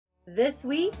This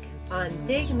week on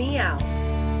Dig Me Out.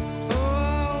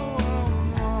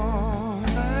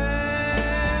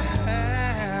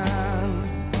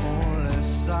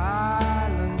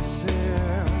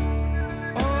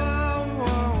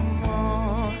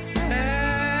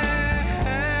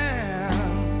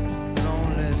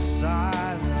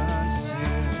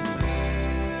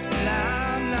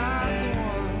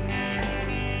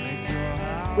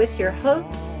 With your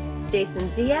hosts,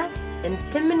 Jason Zia and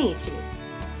Tim Minichi.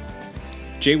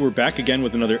 Jay, we're back again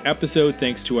with another episode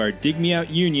thanks to our Dig Me Out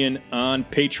Union on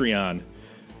Patreon.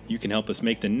 You can help us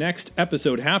make the next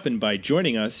episode happen by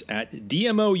joining us at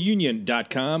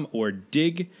dmounion.com or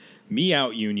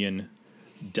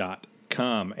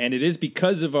digmeoutunion.com. And it is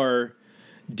because of our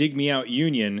Dig Me Out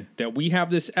Union that we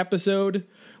have this episode,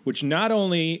 which not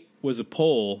only was a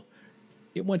poll,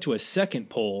 it went to a second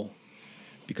poll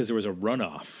because there was a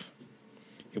runoff.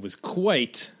 It was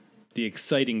quite the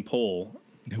exciting poll.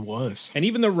 It was. And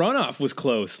even the runoff was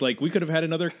close. Like, we could have had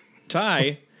another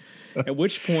tie, at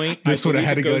which point this would have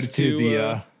had to go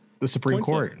to the Supreme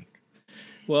Court.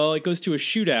 Well, it goes to a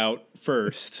shootout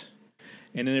first.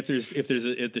 And then if the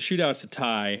shootout's a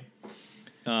tie,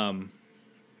 then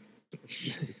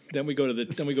we go to the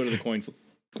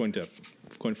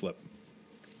coin flip.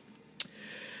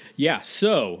 Yeah,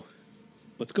 so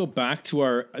let's go back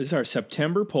to this is our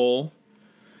September poll.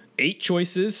 8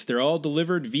 choices. They're all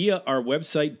delivered via our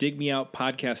website,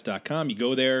 digmeoutpodcast.com. You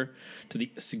go there to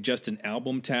the Suggest an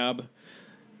Album tab,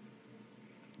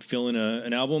 fill in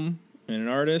an album and an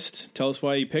artist, tell us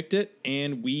why you picked it,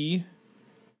 and we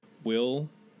will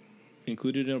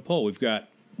include it in a poll. We've got,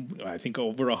 I think,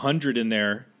 over 100 in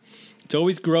there. It's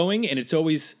always growing, and it's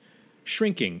always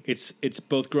shrinking. It's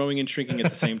both growing and shrinking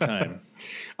at the same time.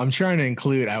 I'm trying to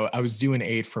include, I was doing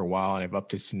 8 for a while, and I've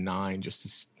upped it to 9 just to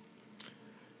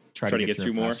try to get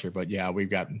through faster. More. But yeah, we've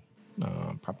got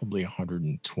probably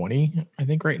 120, I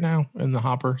think, right now in the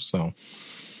hopper. So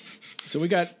we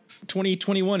got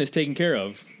 2021 is taken care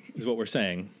of, is what we're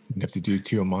saying. We have to do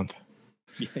 2 a month.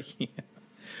 Yeah.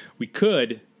 We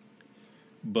could,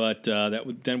 but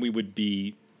we'd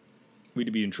be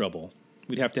in trouble.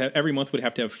 We'd have to have every month would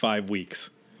have to have 5 weeks.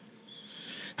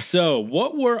 So,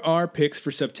 what were our picks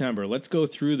for September? Let's go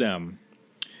through them.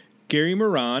 Gary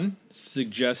Moran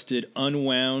suggested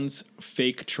Unwound's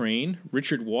Fake Train.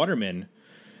 Richard Waterman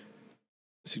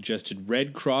suggested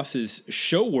Red Cross's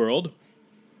Show World.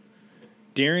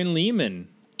 Darren Lehman,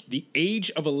 The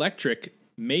Age of Electric,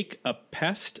 Make a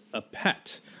Pest a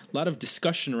Pet. A lot of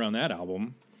discussion around that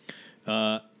album.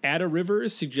 Ada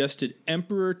Rivers suggested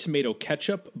Emperor Tomato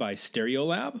Ketchup by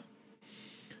Stereolab.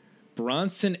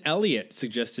 Bronson Elliott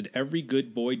suggested Every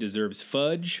Good Boy Deserves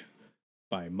Fudge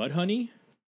by Mudhoney.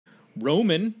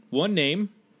 Roman, one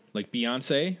name, like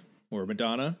Beyonce or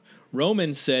Madonna.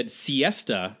 Roman said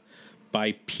Siesta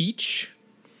by Peach.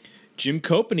 Jim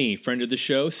Copany, friend of the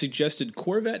show, suggested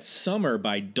Corvette Summer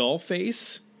by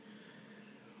Dollface.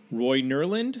 Roy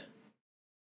Nerland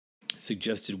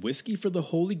suggested Whiskey for the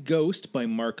Holy Ghost by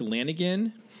Mark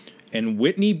Lanigan. And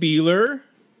Whitney Beeler,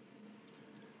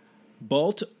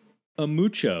 Balt a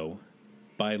Mucho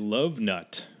by Love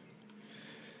Nut.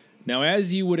 Now,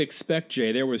 as you would expect,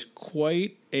 Jay, there was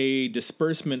quite a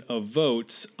disbursement of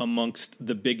votes amongst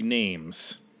the big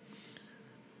names.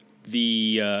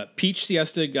 The Peach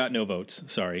Siesta got no votes,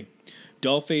 sorry.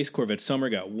 Dollface Corvette Summer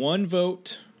got 1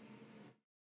 vote.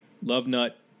 Love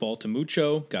Nut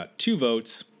Baltamucho got 2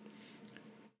 votes.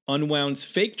 Unwound's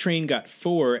Fake Train got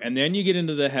 4, and then you get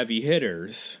into the heavy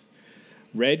hitters.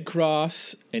 Red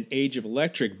Cross and Age of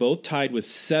Electric both tied with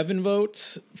 7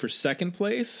 votes for second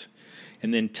place.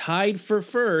 And then tied for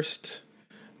first,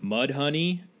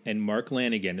 Mudhoney and Mark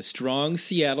Lanigan. A strong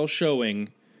Seattle showing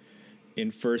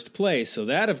in first place. So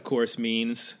that, of course,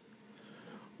 means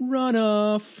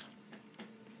runoff.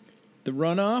 The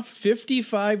runoff,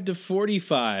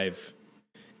 55-45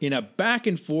 in a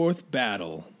back-and-forth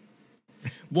battle.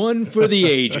 One for the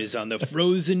ages on the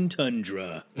frozen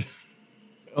tundra.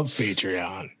 Of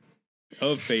Patreon.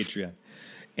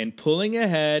 And pulling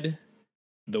ahead,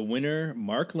 the winner,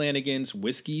 Mark Lanigan's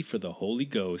Whiskey for the Holy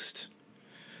Ghost.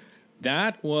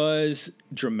 That was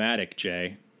dramatic,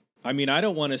 Jay. I mean, I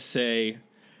don't want to say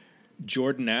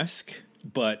Jordan-esque,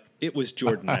 but it was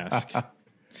Jordan-esque.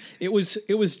 It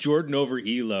was Jordan over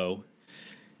ELO.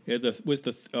 It was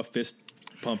a fist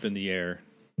pump in the air.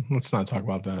 Let's not talk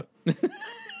about that.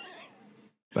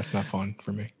 That's not fun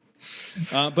for me.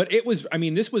 But it was, I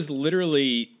mean, this was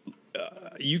literally,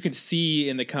 you could see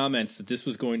in the comments that this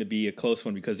was going to be a close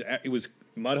one because it was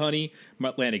Mudhoney,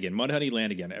 Lanigan.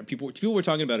 People were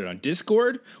talking about it on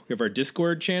Discord. We have our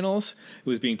Discord channels. It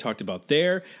was being talked about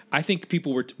there. I think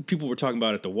people were talking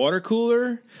about it at the water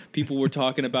cooler. People were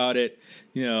talking about it,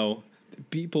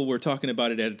 people were talking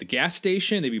about it at the gas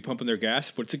station. They'd be pumping their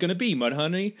gas. What's it going to be,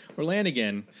 Mudhoney or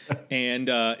Lanigan? And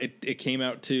it came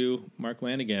out to Mark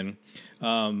Lanigan.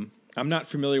 I'm not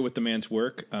familiar with the man's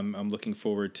work. I'm looking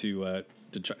forward to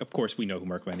of course, we know who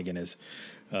Mark Lanigan is.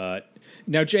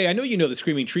 Now, Jay, I know you know the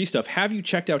Screaming Tree stuff. Have you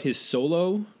checked out his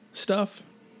solo stuff?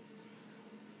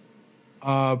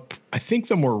 I think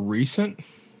the more recent.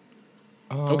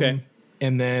 Okay.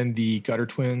 And then the Gutter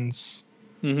Twins.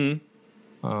 Mm-hmm.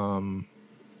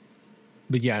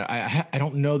 But yeah, I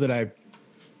don't know that I've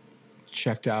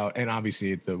checked out, and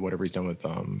obviously whatever he's done with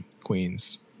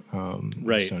Queens,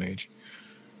 right, Stone Age.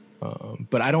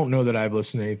 But I don't know that I've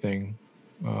listened to anything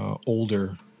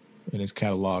older in his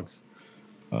catalog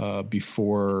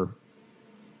before,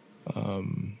 or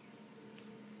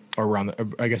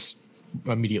around I guess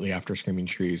immediately after Screaming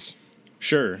Trees.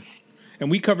 Sure, and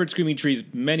we covered Screaming Trees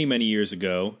many years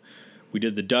ago. We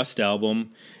did the Dust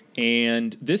album.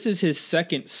 And this is his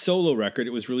second solo record.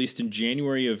 It was released in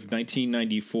January of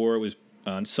 1994. It was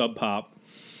on Sub Pop.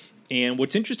 And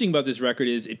what's interesting about this record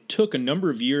is it took a number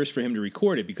of years for him to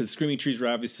record it because Screaming Trees were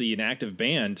obviously an active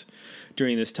band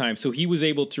during this time. So he was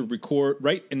able to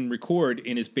write and record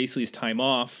in his time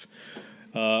off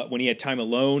when he had time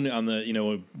alone on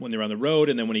when they were on the road,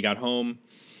 and then when he got home,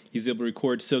 he was able to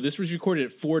record. So this was recorded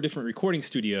at 4 different recording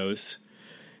studios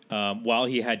while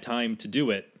he had time to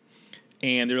do it.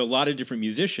 And there are a lot of different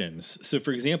musicians. So,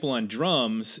 for example, on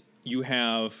drums, you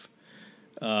have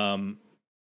a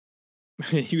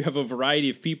variety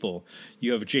of people.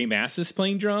 You have Jay Mascis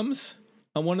playing drums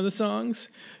on one of the songs.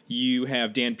 You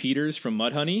have Dan Peters from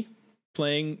Mudhoney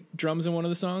playing drums on one of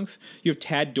the songs. You have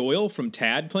Tad Doyle from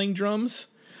Tad playing drums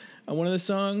on one of the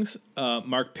songs.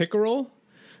 Mark Pickerel,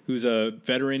 who's a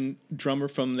veteran drummer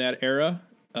from that era,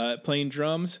 playing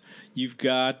drums. You've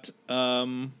got...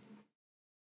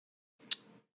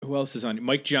 who else is on?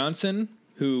 Mike Johnson,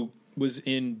 who was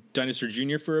in Dinosaur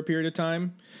Jr. for a period of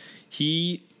time.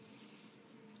 He,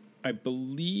 I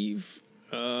believe,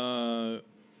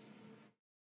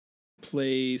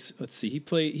 plays. Let's see.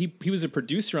 He was a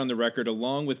producer on the record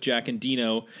along with Jack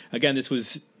Endino. Again, this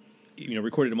was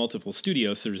recorded in multiple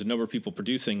studios, so there's a number of people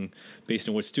producing based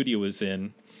on what studio it was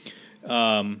in.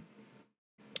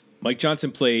 Mike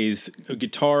Johnson plays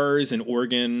guitars and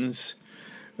organs.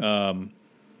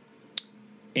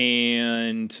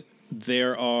 And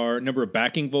there are a number of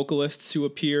backing vocalists who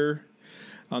appear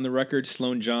on the record.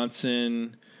 Sloan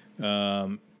Johnson,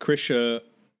 Krisha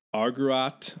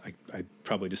Arguat. I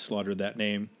probably just slaughtered that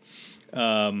name.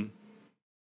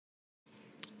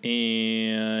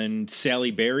 And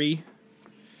Sally Berry.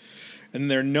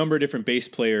 And there are a number of different bass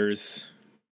players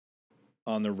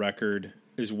on the record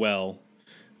as well.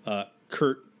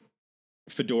 Kurt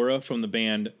Fedora from the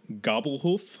band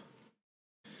Gobblehoof,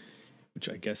 which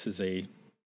I guess is a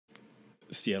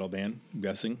Seattle band, I'm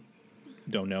guessing.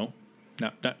 Don't know.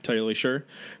 Not entirely sure.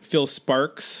 Phil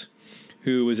Sparks,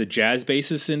 who is a jazz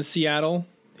bassist in Seattle.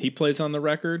 He plays on the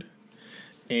record.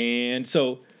 And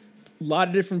so a lot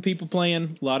of different people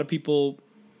playing, a lot of people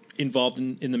involved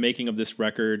in the making of this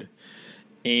record.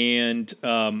 And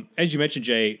as you mentioned,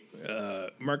 Jay,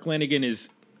 Mark Lanigan is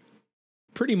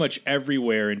pretty much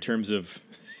everywhere in terms of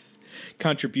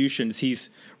contributions. He's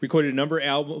recorded a number of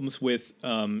albums with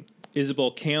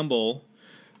Isabel Campbell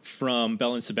from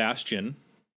Belle and Sebastian.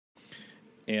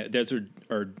 And those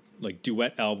are like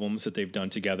duet albums that they've done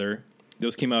together.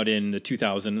 Those came out in the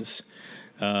 2000s.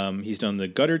 He's done the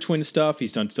Gutter Twin stuff.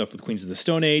 He's done stuff with Queens of the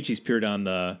Stone Age. He's appeared on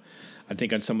on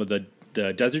some of the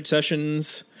Desert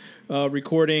Sessions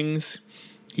recordings.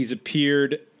 He's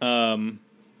appeared on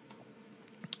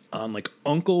like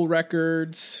Uncle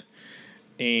Records,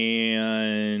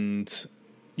 and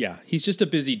yeah, he's just a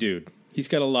busy dude. He's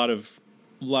got a lot of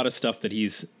stuff that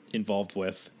he's involved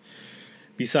with,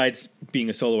 besides being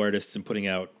a solo artist and putting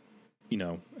out,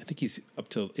 I think he's up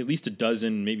to at least a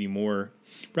dozen, maybe more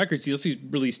records. He also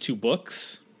released 2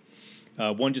 books.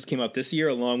 One just came out this year,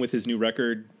 along with his new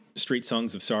record, Straight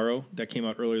Songs of Sorrow, that came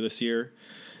out earlier this year.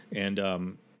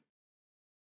 And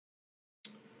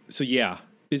so yeah,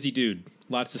 busy dude.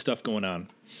 Lots of stuff going on.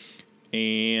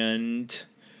 And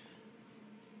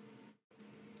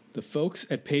the folks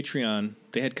at Patreon,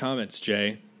 they had comments,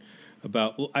 Jay,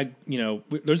 about,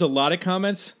 there's a lot of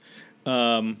comments.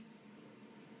 I'm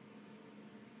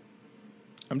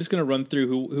just going to run through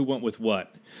who went with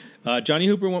what. Johnny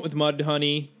Hooper went with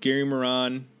Mudhoney. Gary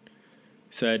Moran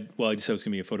said, well, he said it was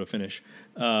going to be a photo finish.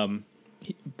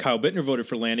 Kyle Bittner voted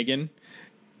for Lanegan.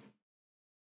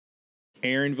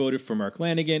 Aaron voted for Mark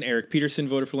Lanegan. Eric Peterson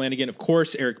voted for Lanegan. Of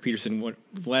course, Eric Peterson went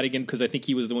for Lanegan because I think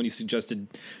he was the one who suggested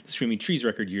the Streaming Trees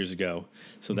record years ago.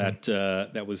 So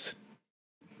that was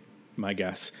my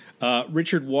guess.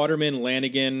 Richard Waterman,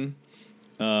 Lanegan.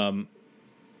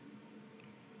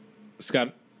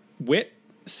 Scott Witt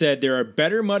said there are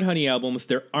better Mudhoney albums.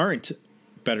 There aren't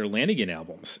better Lanegan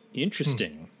albums.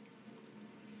 Interesting.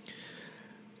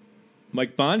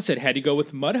 Mike Bond said had to go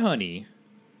with Mudhoney.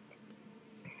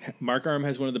 Mark Arm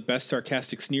has one of the best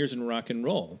sarcastic sneers in rock and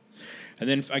roll. And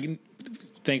then I can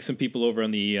thank some people over on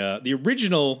the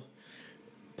original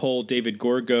poll: David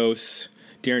Gorgos,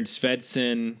 Darren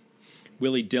Svedson,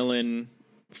 Willie Dillon,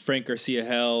 Frank Garcia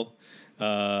Hell,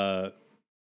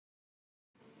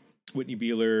 Whitney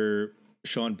Beeler,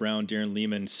 Sean Brown, Darren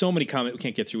Lehman. So many comments. We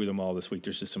can't get through them all this week.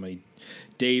 There's just so many.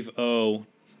 Dave O,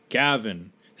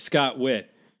 Gavin, Scott Witt,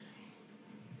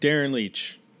 Darren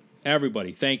Leach,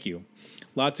 everybody. Thank you.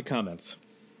 Lots of comments.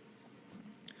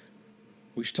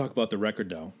 We should talk about the record,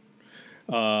 though.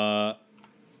 Like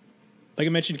I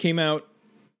mentioned, came out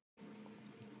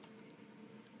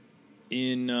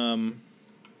in,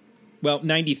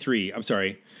 93. I'm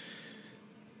sorry.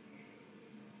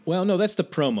 Well, no, that's the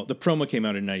promo. The promo came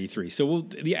out in 93. So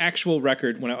the actual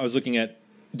record, when I was looking at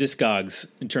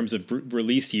Discogs in terms of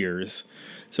release years,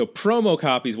 so promo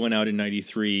copies went out in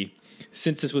 93.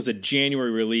 Since this was a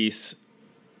January release,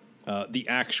 the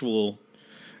actual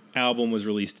album was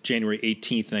released January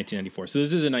 18th, 1994. So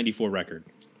this is a 94 record.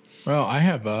 Well, I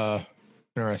have,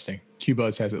 interesting.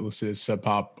 Q-Buzz has it listed as Sub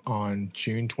Pop on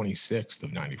June 26th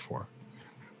of 94.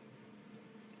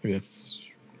 Maybe that's...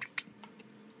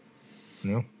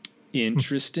 No.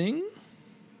 Interesting.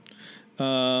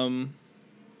 I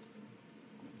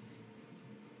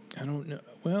don't know.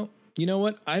 Well, you know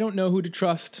what? I don't know who to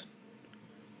trust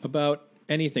about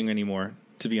anything anymore,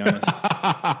 to be honest.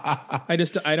 I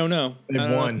don't know.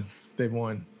 They've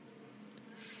won.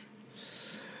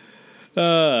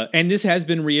 And this has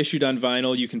been reissued on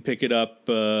vinyl. You can pick it up.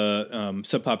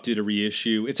 Sub Pop did a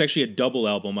reissue. It's actually a double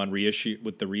album on reissue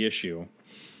with the reissue.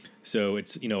 So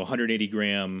it's, 180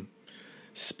 gram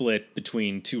split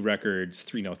between two records,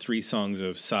 three songs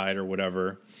of side or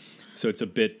whatever. So it's a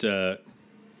bit, I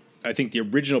think the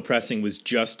original pressing was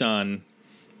just on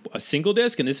a single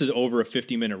disc, and this is over a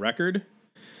 50-minute record.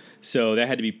 So that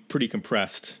had to be pretty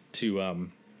compressed to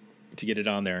get it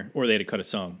on there, or they had to cut a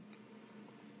song.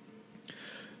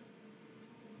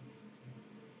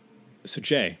 So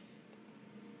Jay,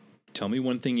 tell me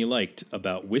one thing you liked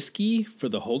about Whiskey for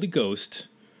the Holy Ghost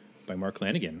by Mark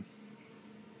Lanegan.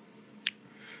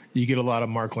 You get a lot of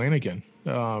Mark Lanegan.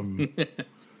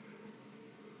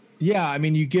 Yeah, I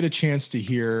mean, you get a chance to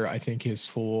hear, I think, his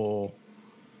full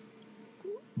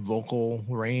vocal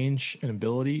range and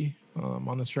ability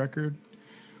on this record.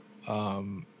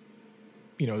 The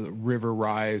River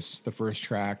Rise, the first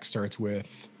track, starts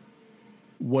with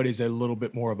what is a little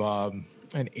bit more of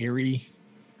an airy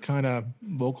kind of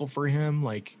vocal for him.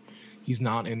 Like, he's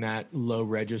not in that low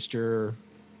register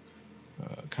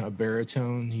kind of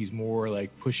baritone. He's more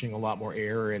like pushing a lot more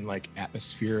air and like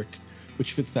atmospheric,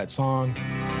 which fits that song.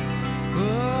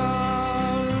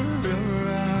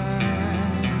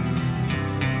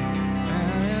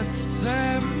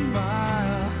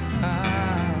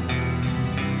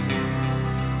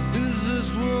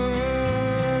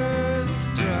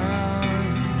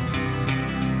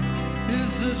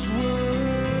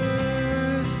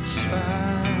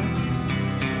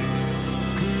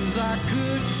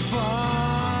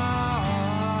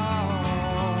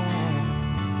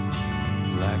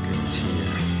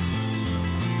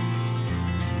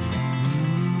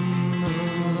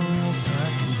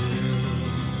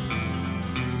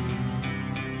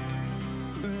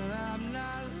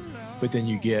 But then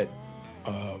you get,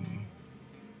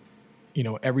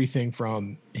 everything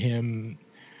from him,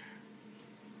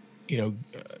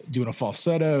 doing a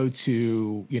falsetto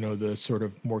to, the sort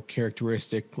of more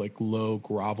characteristic, like low,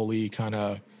 grovelly kind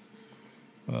of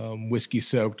whiskey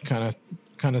soaked kind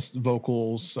of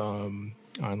vocals on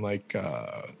like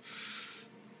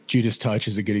Judas Touch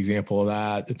is a good example of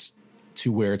that. It's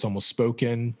to where it's almost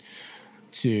spoken,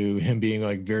 to him being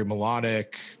like very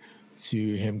melodic,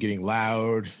 to him getting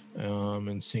loud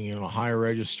and singing on a higher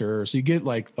register. So you get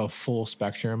like the full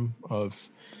spectrum of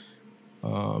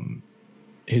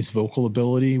his vocal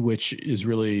ability, which is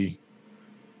really,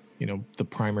 the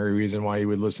primary reason why you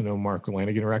would listen to a Mark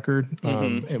Lanegan record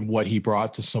and what he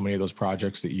brought to so many of those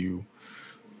projects that you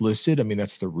listed. I mean,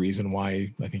 that's the reason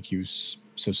why I think he was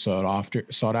so sought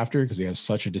after because he has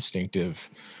such a distinctive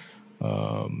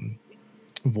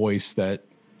voice that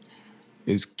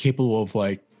is capable of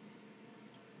like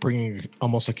bringing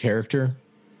almost a character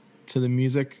to the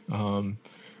music.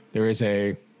 There is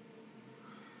a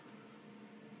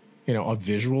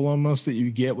visual almost that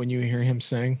you get when you hear him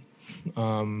sing.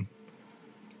 And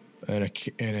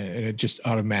it just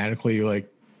automatically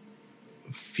like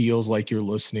feels like you're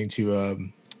listening to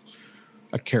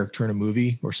a character in a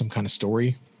movie or some kind of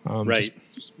story. Right.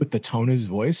 Just with the tone of his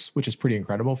voice, which is pretty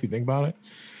incredible if you think about it.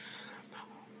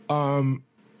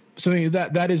 So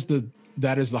that is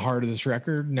the heart of this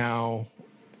record. Now,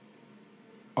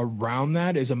 around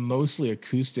that is a mostly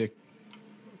acoustic,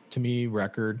 to me,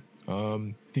 record.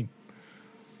 I think,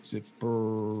 is it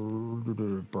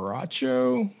Borracho?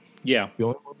 Yeah. The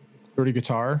only one with dirty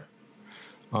guitar.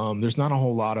 There's not a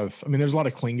whole lot of, there's a lot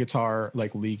of clean guitar,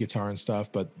 like lead guitar and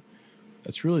stuff, but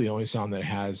that's really the only sound that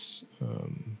has,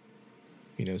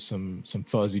 some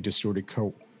fuzzy, distorted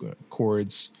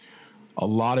chords. A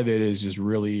lot of it is just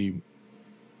really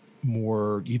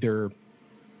more either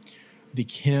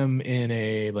him in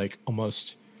a like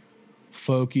almost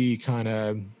folky kind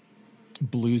of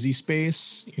bluesy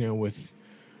space, with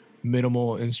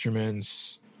minimal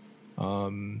instruments.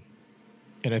 And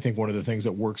I think one of the things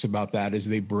that works about that is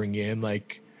they bring in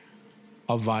like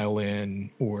a violin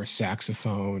or a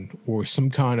saxophone or some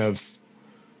kind of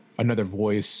another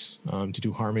voice to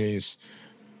do harmonies.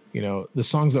 The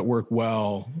songs that work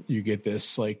well, you get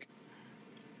this like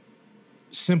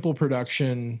simple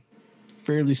production,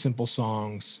 fairly simple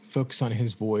songs, focus on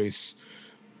his voice,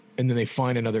 and then they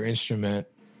find another instrument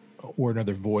or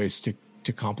another voice to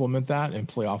complement that and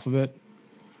play off of it.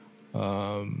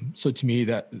 So to me,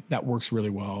 that works really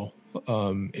well.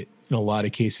 In a lot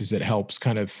of cases, it helps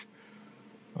kind of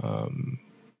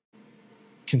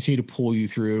continue to pull you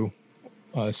through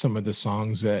some of the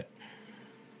songs that,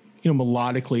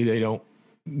 melodically they don't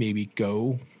maybe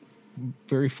go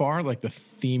very far. Like the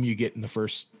theme you get in the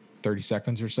first 30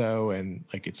 seconds or so, and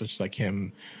like it's just like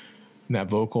him and that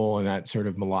vocal and that sort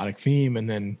of melodic theme, and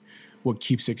then what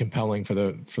keeps it compelling for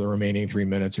the remaining 3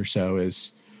 minutes or so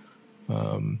is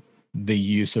the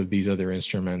use of these other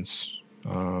instruments,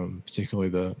 particularly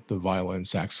the violin,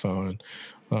 saxophone,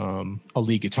 a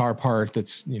lead guitar part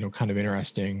that's kind of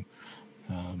interesting.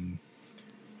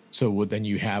 So then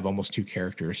you have almost two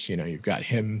characters. You've got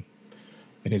him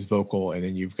and his vocal, and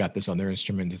then you've got this other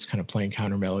instrument that's kind of playing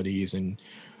counter melodies and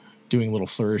doing little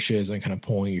flourishes and kind of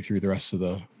pulling you through the rest of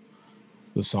the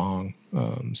song.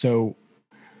 So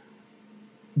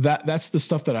that's the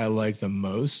stuff that I like the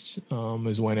most,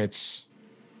 is when it's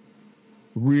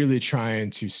really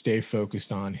trying to stay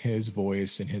focused on his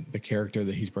voice and the character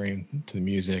that he's bringing to the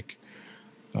music.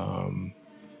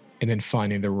 And then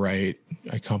finding the right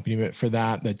accompaniment for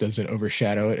that doesn't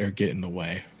overshadow it or get in the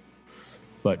way,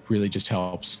 but really just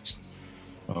helps,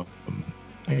 I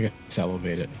guess,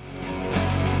 elevate it.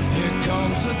 Here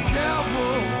comes the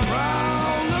devil,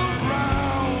 round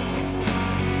around,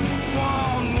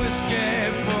 one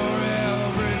whiskey for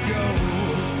every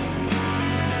ghost,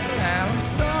 and I'm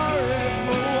sorry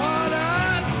for what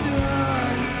I've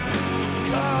done,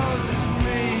 'cause it's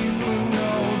me who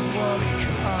knows what it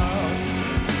costs.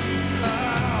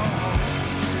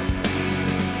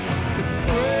 It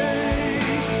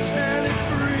breaks and it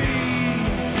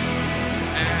breathes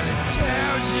and it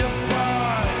tears you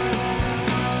apart.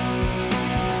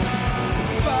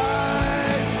 It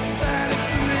bites and it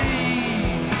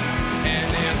bleeds, and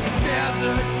this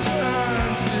desert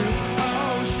turns to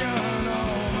ocean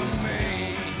over me.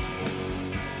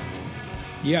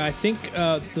 Yeah, I think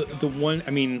the one,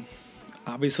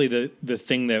 obviously the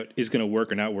thing that is going to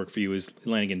work or not work for you is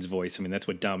Lanegan's voice. That's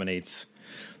what dominates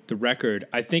the record.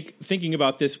 I think thinking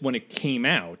about this when it came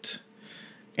out,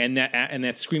 and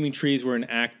that Screaming Trees were an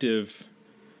active,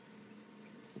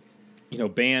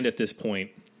 band at this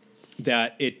point,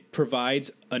 that it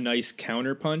provides a nice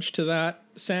counterpunch to that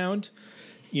sound.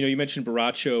 You mentioned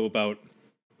Borracho about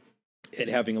it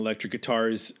having electric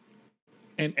guitars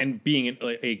and being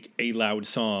a loud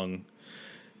song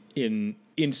in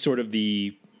sort of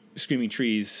the Screaming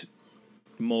Trees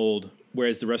mold,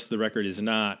 whereas the rest of the record is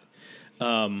not.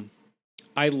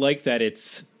 I like that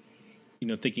it's,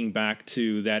 thinking back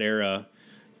to that era.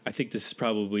 I think this is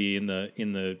probably in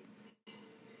the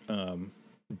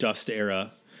Dust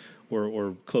era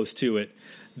or close to it,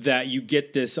 that you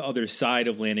get this other side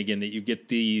of Lanegan, that you get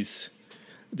these.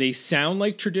 They sound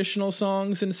like traditional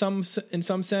songs in some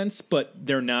sense, but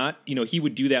they're not. He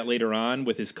would do that later on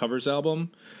with his covers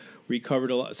album, where he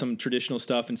covered some traditional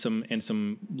stuff and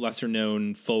some lesser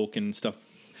known folk and stuff.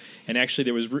 And actually,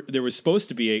 there was supposed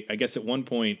to be I guess at one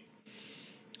point,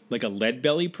 like a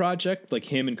Leadbelly project, like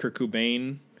him and Kurt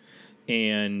Cobain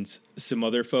and some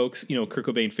other folks. You know, Kurt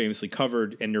Cobain famously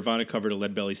covered, and Nirvana covered a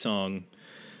Lead Belly song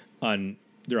on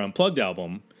their Unplugged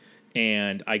album.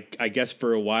 And I guess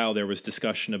for a while there was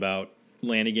discussion about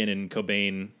Lanegan and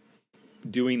Cobain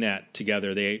doing that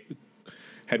together. They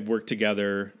had worked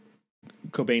together.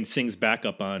 Cobain sings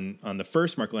backup on the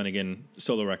first Mark Lanegan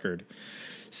solo record.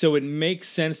 So it makes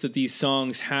sense that these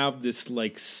songs have this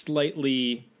like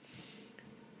slightly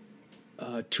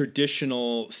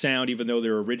traditional sound, even though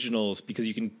they're originals, because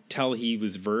you can tell he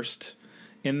was versed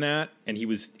in that and he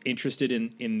was interested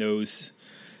in those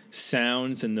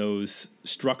sounds and those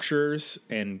structures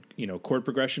and, you know, chord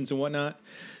progressions and whatnot.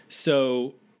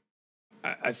 So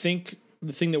I think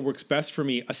the thing that works best for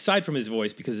me, aside from his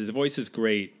voice, because his voice is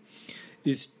great,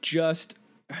 is just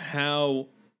how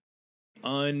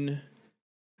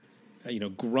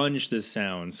grunge this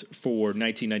sounds for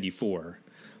 1994.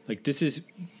 Like, this is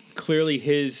clearly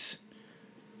his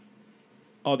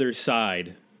other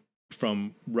side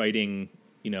from writing,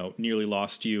 you know, Nearly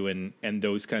Lost You and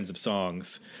those kinds of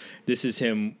songs. This is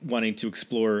him wanting to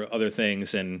explore other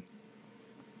things, and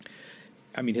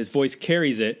I mean, his voice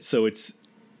carries it, so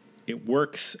it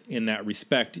works in that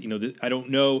respect. You know, I don't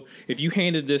know if you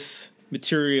handed this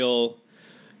material,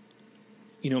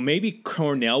 you know, maybe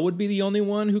Cornell would be the only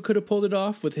one who could have pulled it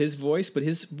off with his voice, but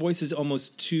his voice is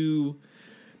almost too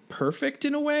perfect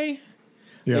in a way.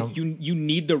 Yeah. Like you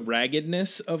need the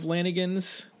raggedness of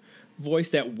Lanegan's voice,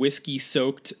 that whiskey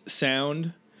soaked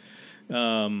sound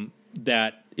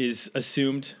that is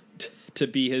assumed to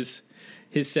be his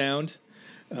sound.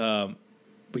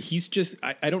 But he's just,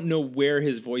 I don't know where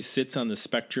his voice sits on the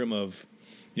spectrum of,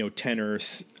 you know, tenor,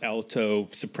 alto,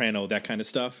 soprano, that kind of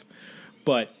stuff.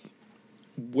 But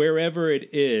wherever it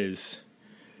is,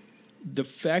 the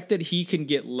fact that he can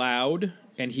get loud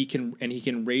and he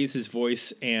can raise his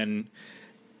voice, and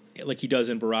like he does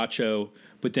in Borracho,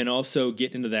 but then also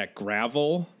get into that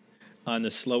gravel on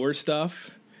the slower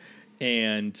stuff.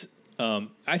 And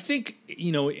I think,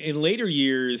 you know, in later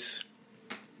years,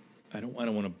 I don't want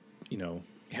to, you know,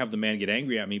 have the man get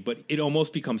angry at me, but it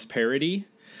almost becomes parody.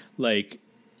 Like,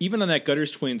 even on that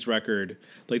Gutters Twins record,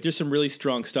 like, there's some really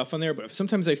strong stuff on there, but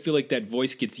sometimes I feel like that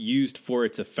voice gets used for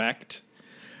its effect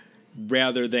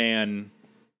rather than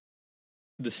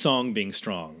the song being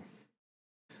strong.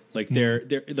 Like, they're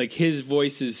like, his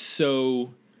voice is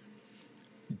so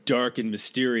dark and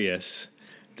mysterious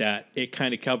that it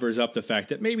kind of covers up the fact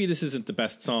that maybe this isn't the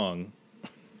best song,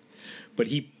 but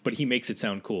he makes it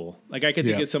sound cool. Like, I could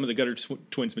think of some of the Gutter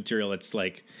Twins material. It's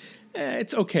like,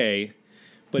 it's okay,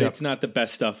 but it's not the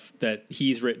best stuff that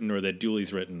he's written or that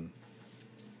Dooley's written.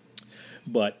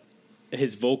 But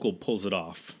his vocal pulls it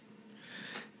off.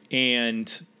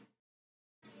 And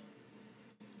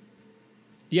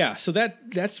yeah, so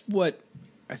that's what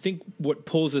I think what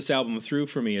pulls this album through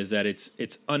for me, is that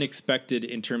it's unexpected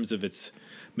in terms of its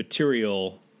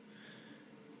material.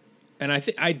 And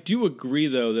I do agree,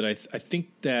 though, that I think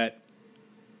that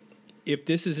if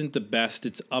this isn't the best,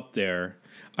 it's up there.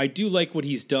 I do like what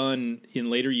he's done in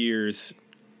later years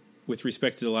with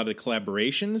respect to a lot of the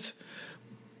collaborations.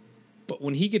 But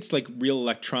when he gets like real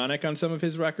electronic on some of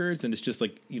his records and it's just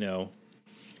like, you know,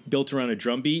 built around a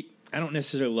drum beat, I don't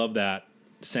necessarily love that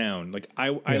sound. Like I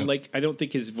don't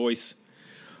think his voice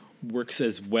works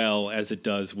as well as it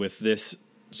does with this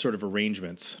sort of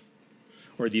arrangements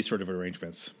or these sort of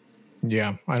arrangements.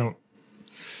 Yeah,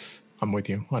 I'm with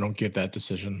you. I don't get that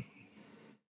decision.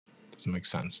 Doesn't make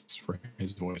sense for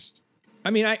his voice. I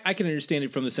mean, I can understand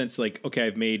it from the sense like, okay,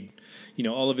 I've made, you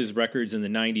know, all of his records in the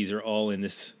 90s are all in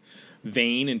this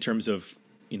vein in terms of,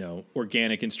 you know,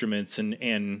 organic instruments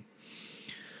and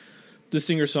the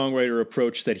singer-songwriter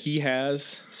approach that he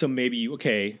has. So maybe,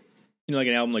 okay, you know, like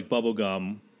an album like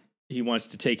Bubblegum, he wants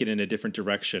to take it in a different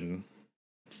direction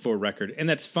for a record, and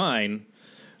that's fine.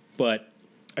 But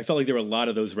I felt like there were a lot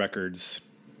of those records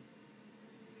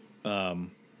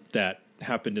that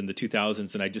happened in the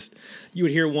 2000s, and you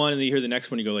would hear one and then you hear the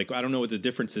next one, you go like, I don't know what the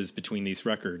difference is between these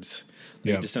records.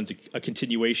 Like, it just sounds like a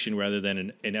continuation rather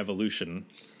than an evolution.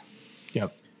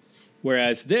 Yep.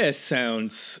 Whereas this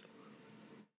sounds,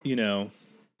 you know,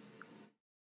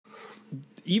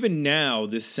 even now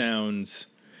this sounds,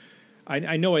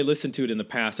 I know I listened to it in the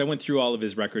past. I went through all of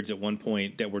his records at one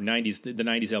point that were 90s, the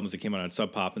 90s albums that came out on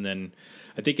Sub Pop, and then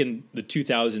I think in the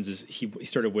 2000s he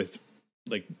started with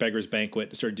like Beggar's Banquet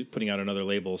and started putting out on other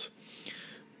labels.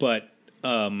 But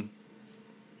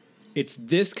it's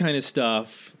this kind of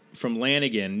stuff from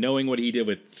Lanegan, knowing what he did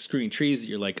with Screaming Trees, that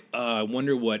you're like, I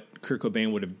wonder what Kurt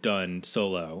Cobain would have done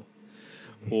solo.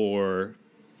 Or,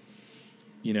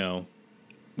 you know,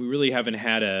 we really haven't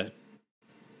had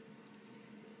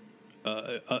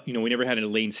we never had a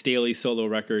Lane Staley solo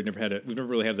record. We've never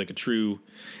really had like a true.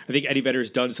 I think Eddie Vedder's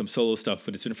done some solo stuff,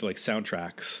 but it's been for like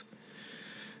soundtracks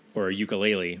or a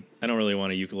ukulele. I don't really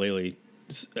want a ukulele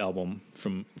album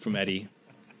from Eddie.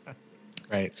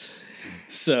 Right.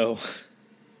 So,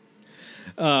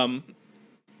 is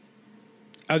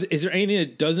there anything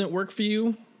that doesn't work for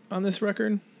you on this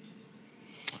record?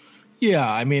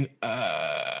 Yeah, I mean,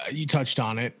 you touched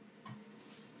on it.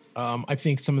 I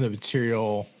think some of the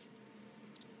material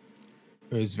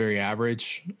is very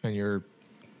average, and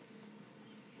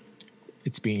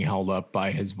it's being held up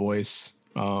by his voice.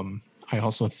 I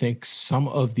also think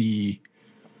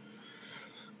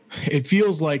it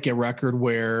feels like a record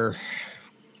where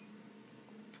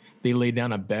they lay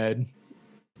down a bed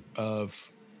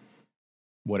of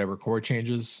whatever chord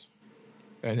changes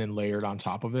and then layered on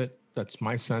top of it. That's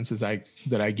my sense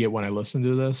that I get when I listen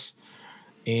to this.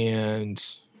 And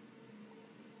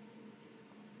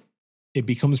it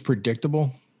becomes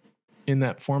predictable in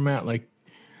that format. Like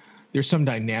there's some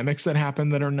dynamics that happen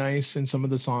that are nice in some of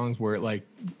the songs where I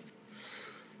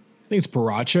think it's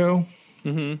Borracho.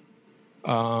 Mm-hmm.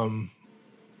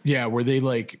 Where they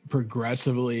like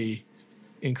progressively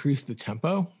increase the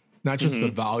tempo, not just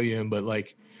the volume, but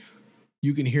like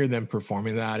you can hear them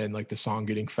performing that and like the song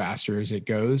getting faster as it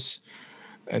goes.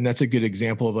 And that's a good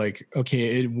example of like,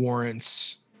 okay, it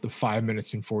warrants the 5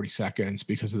 minutes and 40 seconds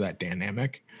because of that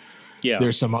dynamic. Yeah.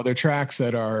 There's some other tracks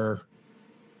that are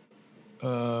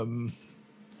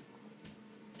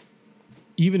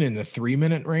even in the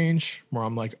 3-minute range where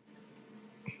I'm like,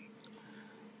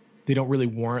 they don't really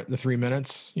warrant the 3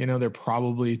 minutes. They're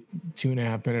probably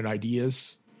 2.5 minute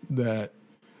ideas that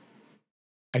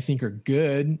I think are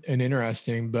good and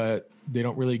interesting, but they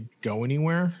don't really go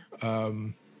anywhere.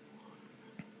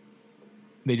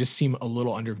 They just seem a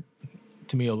little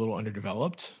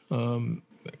underdeveloped. Kind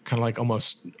of like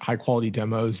almost high quality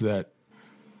demos that,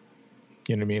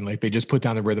 you know what I mean? Like they just put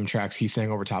down the rhythm tracks. He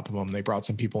sang over top of them. They brought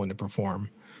some people in to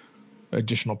perform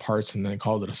additional parts and then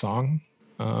called it a song.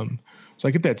 So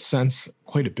I get that sense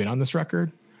quite a bit on this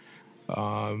record.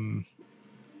 And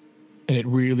it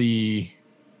really,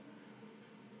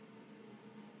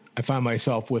 I find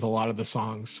myself with a lot of the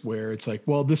songs where it's like,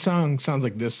 well, this song sounds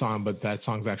like this song, but that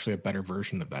song's actually a better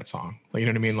version of that song. Like, you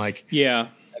know what I mean? Like, yeah,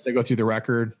 as I go through the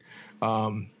record,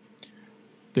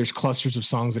 there's clusters of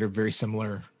songs that are very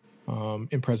similar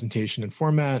in presentation and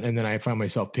format. And then I find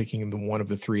myself picking the one of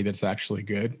the three that's actually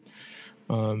good.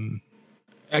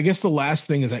 I guess the last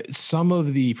thing is that some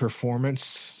of the performance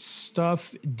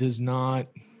stuff does not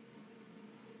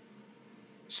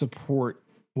support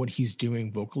what he's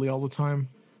doing vocally all the time.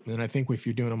 And I think if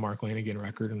you're doing a Mark Lanegan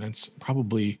record, and that's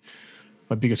probably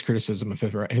my biggest criticism of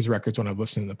his records when I've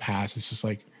listened in the past, it's just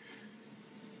like,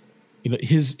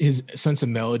 his sense of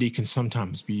melody can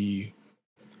sometimes be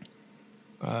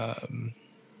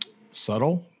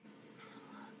subtle,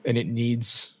 and it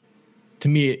needs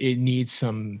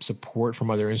some support from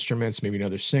other instruments, maybe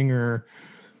another singer,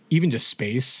 even just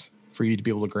space for you to be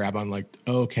able to grab on like,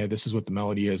 oh, okay, this is what the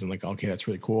melody is. And like, okay, that's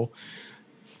really cool.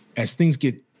 As things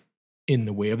get in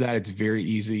the way of that, it's very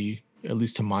easy, at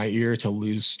least to my ear, to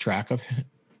lose track of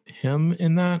him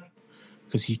in that,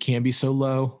 because he can be so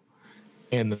low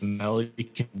and the melody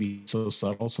can be so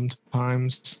subtle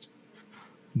sometimes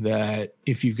that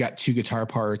if you've got 2 guitar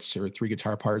parts or 3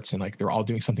 guitar parts and like they're all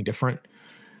doing something different,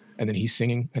 and then he's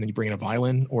singing, and then you bring in a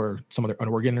violin or some other an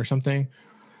organ or something,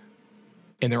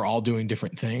 and they're all doing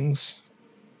different things,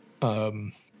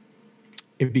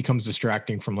 it becomes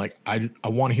distracting from like, I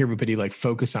want to hear everybody like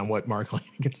focus on what Mark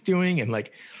Lanegan's doing and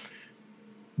like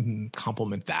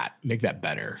complement that, make that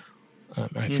better.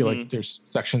 And I feel like there's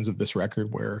sections of this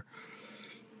record where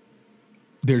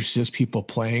there's just people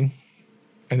playing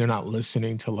and they're not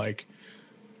listening to like,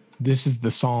 this is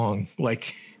the song.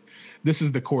 Like, this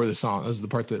is the core of the song. This is the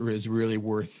part that is really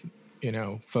worth,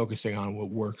 focusing on, what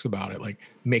works about it. Like,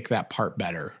 make that part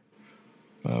better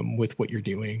with what you're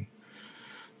doing.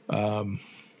 I want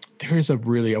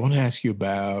to ask you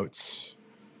about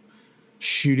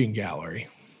Shooting Gallery.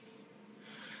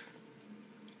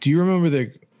 Do you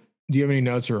have any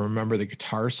notes or remember the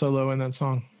guitar solo in that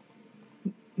song?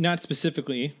 Not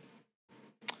specifically.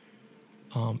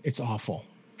 It's awful.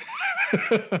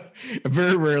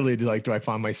 Very rarely do I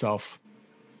find myself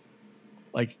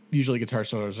like, usually guitar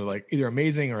solos are like either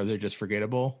amazing or they're just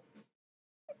forgettable.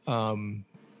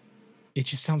 It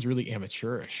just sounds really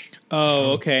amateurish.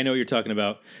 Oh, okay. I know what you're talking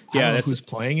about. Yeah, that's who's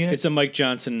playing it. It's a Mike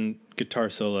Johnson guitar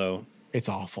solo. It's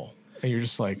awful. And you're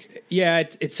just like, yeah,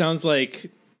 it sounds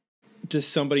like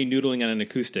just somebody noodling on an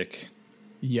acoustic.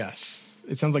 Yes.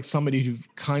 It sounds like somebody who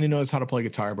kind of knows how to play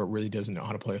guitar, but really doesn't know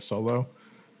how to play a solo.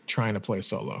 trying to play a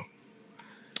solo.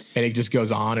 And it just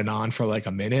goes on and on for like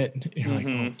a minute. You're like,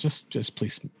 oh, just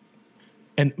please.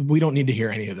 And we don't need to hear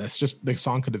any of this. Just the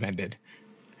song could have ended.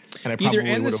 And I probably either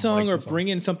end the song or bring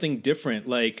in something different.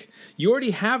 Like, you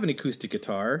already have an acoustic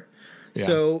guitar,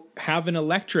 so have an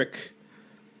electric,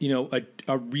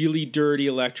 a really dirty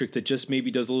electric that just maybe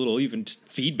does a little even just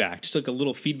feedback, just like a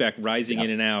little feedback rising in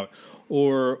and out,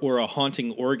 or a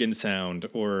haunting organ sound,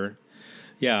 or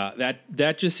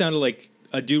that just sounded like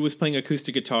a dude was playing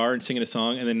acoustic guitar and singing a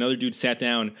song, and then another dude sat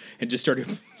down and just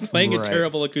started playing a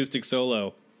terrible acoustic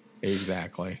solo.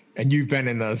 Exactly. And you've been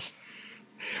in those.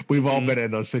 We've all been in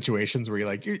those situations where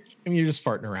you're just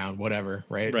farting around, whatever,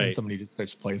 right? And somebody just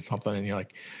starts playing something, and you're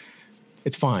like,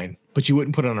 it's fine, but you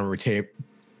wouldn't put it on a tape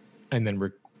and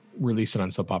then release it on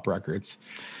Sub Pop Records.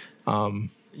 I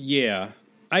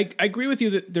agree with you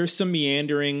that there's some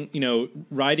meandering.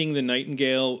 Riding the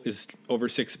Nightingale is over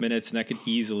 6 minutes, and that could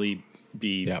easily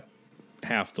be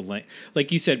half the length.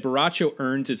 Like you said, Borracho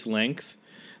earns its length.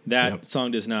 That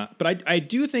song does not. But I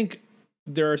do think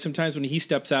there are some times when he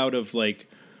steps out of like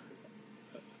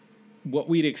what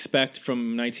we'd expect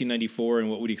from 1994 and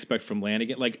what we'd expect from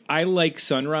Lanigan. Like, I like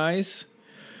Sunrise,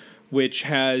 which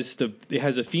has a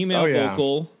female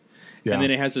vocal, and then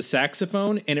it has a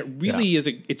saxophone, and it really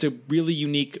it's a really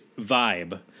unique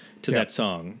vibe to that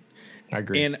song. I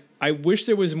agree. And I wish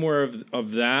there was more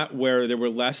of that, where there were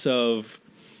less of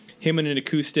him in an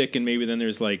acoustic, and maybe then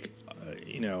there's like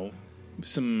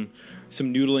some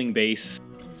noodling bass.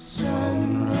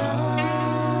 Sunrise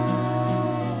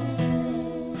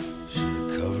should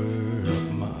have covered up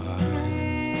my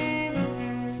eyes.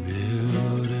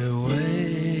 Beauty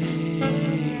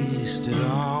wasted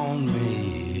on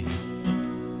me.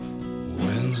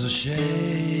 Winds are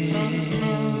shaking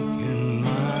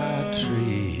my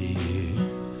tree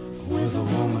with a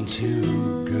woman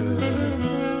too good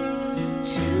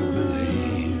to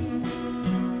believe.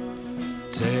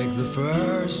 Take the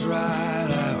first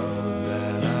ride out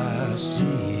that I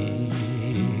see.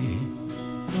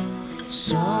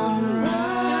 Sunrise.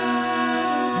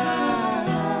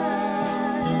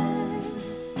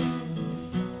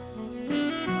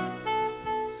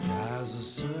 Skies are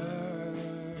served.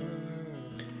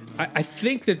 I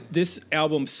think that this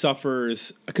album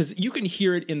suffers because you can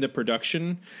hear it in the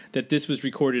production that this was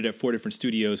recorded at 4 different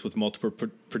studios with multiple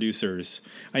producers.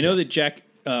 I know that John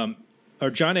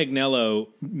Agnello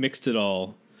mixed it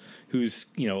all, who's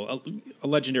a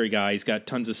legendary guy. He's got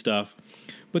tons of stuff,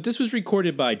 but this was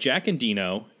recorded by Jack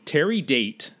Endino. Terry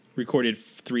Date recorded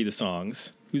 3 of the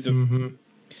songs. Who's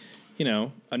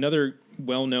another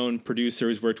well-known producer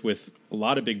who's worked with a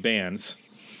lot of big bands.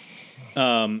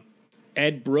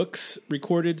 Ed Brooks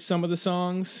recorded some of the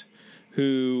songs,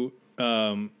 who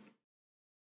has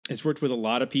worked with a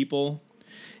lot of people,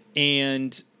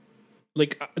 and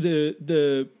like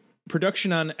the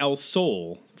production on El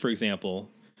Sol, for example,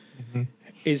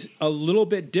 is a little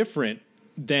bit different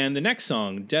than the next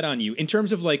song, Dead on You, in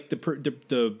terms of like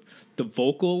the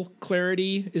vocal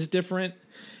clarity is different.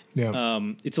 Yeah.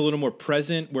 It's a little more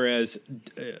present, whereas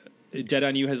Dead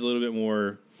on You has a little bit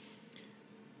more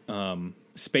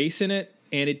space in it,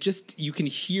 and it just, you can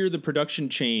hear the production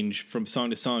change from song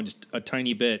to song just a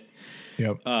tiny bit.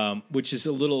 Yep. Which is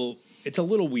a little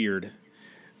weird.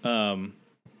 But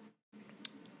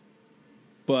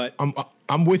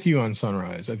I'm with you on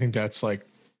Sunrise. I think that's like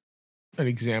an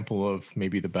example of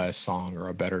maybe the best song or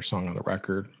a better song on the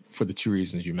record for the 2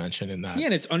 reasons you mentioned in that. Yeah,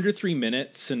 and it's under 3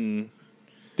 minutes, and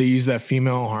they use that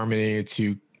female harmony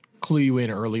to clue you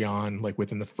in early on, like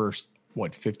within the first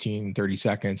 15, 30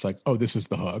 seconds, like, oh, this is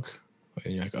the hook.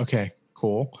 And you're like, okay,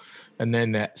 cool. And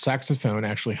then that saxophone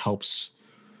actually helps.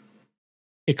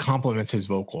 It complements his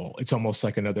vocal. It's almost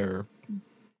like another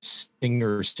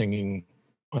singer singing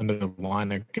under the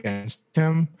line against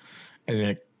him.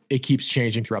 And it keeps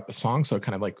changing throughout the song. So it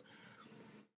kind of like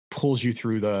pulls you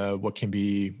through what can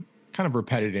be kind of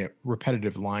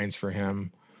repetitive lines for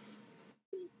him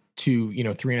to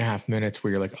 3.5 minutes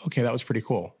where you're like, okay, that was pretty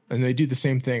cool. And they do the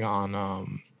same thing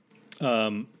on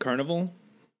Carnival,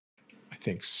 I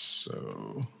think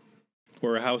so,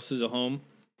 or A House is a Home.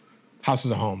 House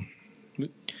is a Home,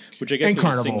 which I guess and was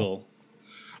Carnival. A single.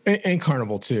 And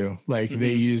Carnival too. Like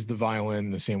they use the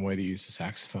violin the same way they use the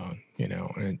saxophone,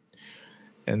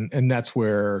 and that's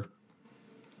where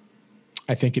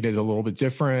I think it is a little bit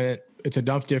different. It's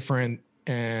enough different,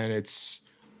 and it's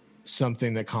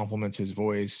something that complements his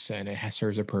voice, and it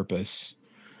serves a purpose.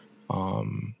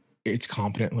 It's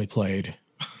competently played.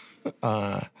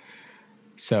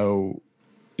 So,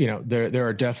 there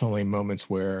are definitely moments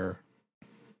where,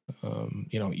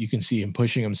 you can see him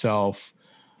pushing himself,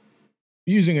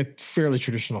 using a fairly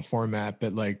traditional format,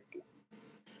 but like,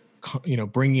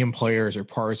 bringing in players or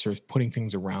parts or putting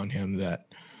things around him that,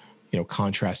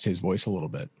 contrast his voice a little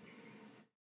bit.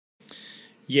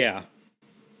 Yeah.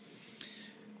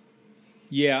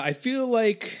 Yeah, I feel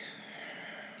like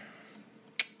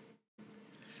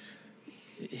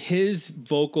his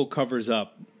vocal covers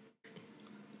up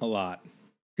a lot.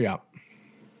 Yeah.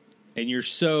 And you're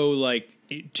so like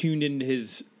tuned into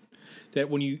his, that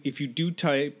when if you do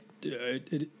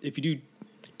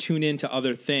tune into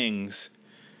other things,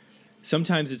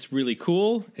 sometimes it's really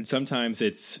cool and sometimes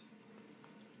it's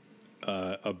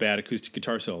a bad acoustic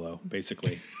guitar solo,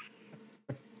 basically.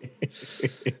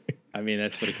 I mean,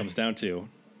 that's what it comes down to.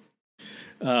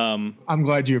 I'm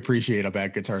glad you appreciate a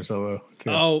bad guitar solo too.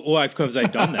 Oh, well, because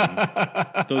I've done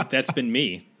them. That's been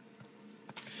me.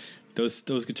 Those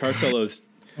guitar solos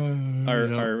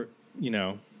are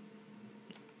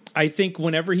I think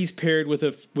whenever he's paired with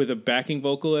a backing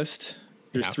vocalist,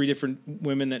 there's 3 different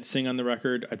women that sing on the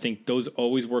record. I think those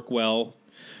always work well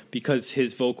because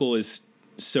his vocal is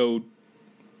so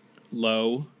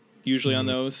low usually on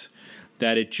those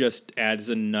that it just adds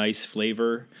a nice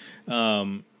flavor.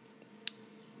 And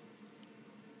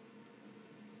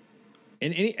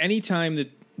any time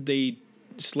that they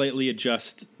slightly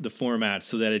adjust the format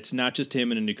so that it's not just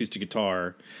him and an acoustic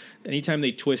guitar, anytime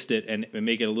they twist it and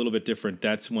make it a little bit different,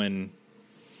 that's when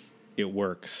it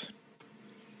works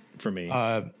for me.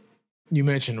 You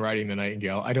mentioned Riding the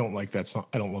Nightingale. I don't like that song.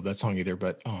 I don't love that song either,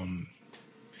 but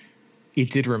it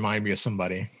did remind me of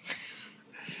somebody.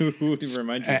 Who did it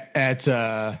remind you?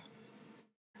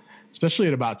 Especially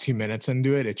at about 2 minutes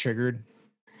into it, it triggered.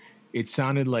 It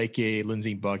sounded like a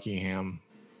Lindsey Buckingham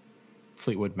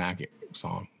Fleetwood Mac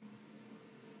song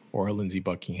or a Lindsey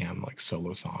Buckingham like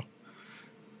solo song.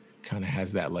 Kind of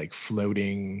has that like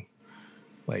floating,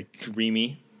 like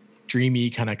dreamy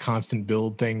kind of constant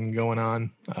build thing going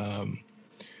on.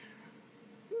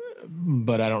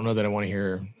 But I don't know that I want to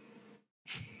hear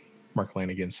Mark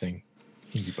Lanegan sing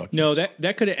Lindsey Buckingham. No,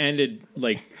 that could have ended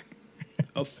like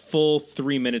a full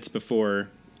 3 minutes before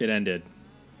it ended.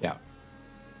 Yeah.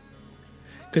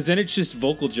 Because then it's just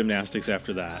vocal gymnastics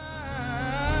after that.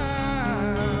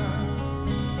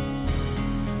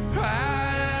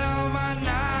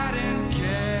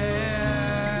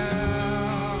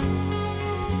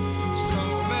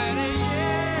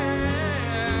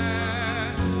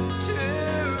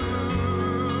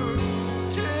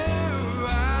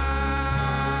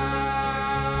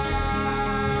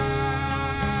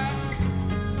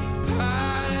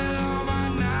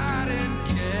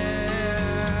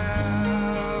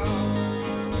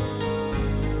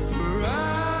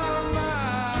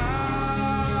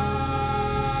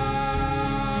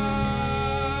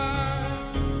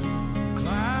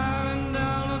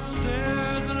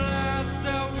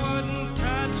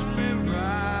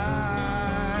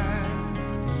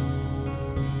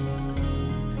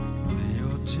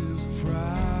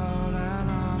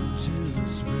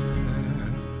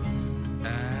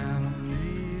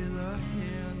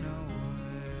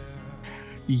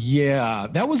 Yeah,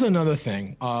 that was another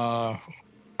thing. I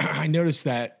noticed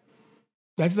that's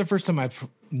the first time I've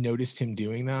noticed him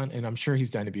doing that, and I'm sure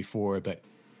he's done it before, but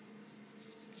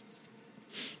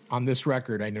on this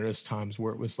record, I noticed times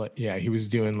where it was like, yeah, he was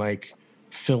doing like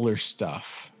filler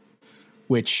stuff,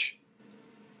 which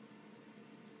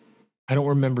I don't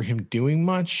remember him doing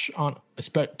much on,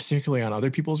 particularly on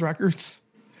other people's records.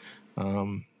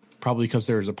 Probably because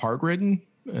there's a part written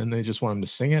and they just want him to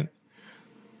sing it.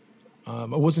 I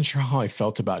wasn't sure how I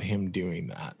felt about him doing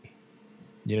that.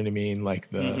 You know what I mean? Like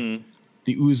the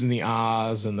oohs and the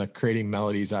ahs and the creating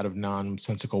melodies out of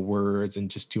nonsensical words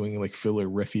and just doing like filler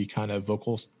riffy kind of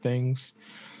vocal things.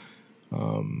 I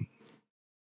don't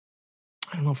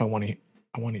know if I don't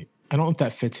know if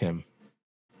that fits him.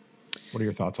 What are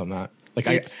your thoughts on that? Like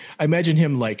I imagine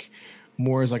him like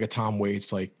more as like a Tom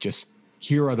Waits, like just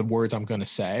here are the words I'm going to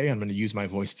say. I'm going to use my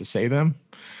voice to say them.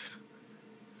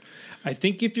 I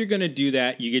think if you're going to do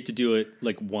that, you get to do it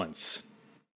like once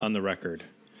on the record.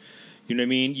 You know what I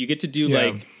mean? You get to do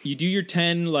like, you do your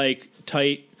 10 like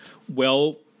tight,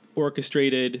 well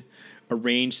orchestrated,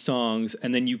 arranged songs,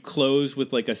 and then you close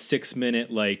with like a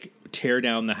 6-minute like tear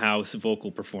down the house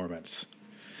vocal performance.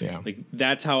 Yeah. Like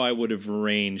that's how I would have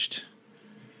arranged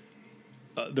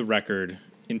the record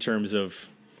in terms of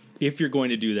if you're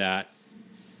going to do that,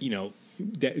 you know,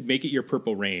 make it your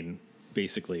Purple Rain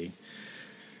basically.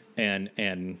 And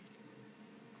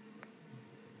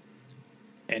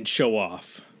show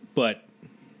off. But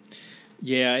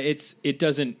yeah, it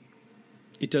doesn't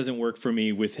work for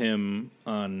me with him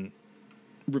on.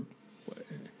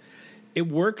 It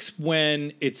works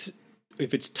when it's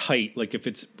if it's tight, like if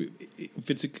it's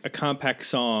a compact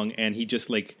song, and he just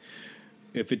like,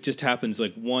 if it just happens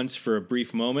like once for a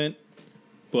brief moment,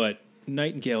 but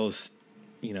Nightingale's,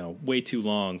 way too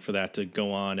long for that to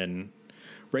go on and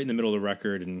right in the middle of the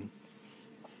record, and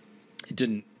it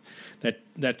didn't.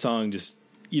 That song just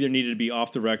either needed to be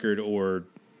off the record or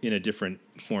in a different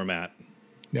format.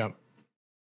 Yeah.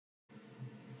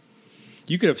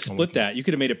 You could have split that. You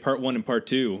could have made it part 1 and part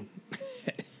 2.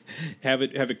 have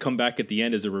it come back at the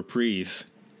end as a reprise.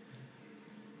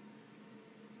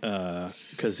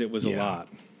 Because it was a lot.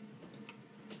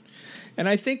 And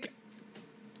I think,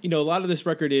 a lot of this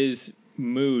record is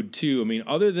mood too. I mean,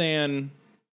 other than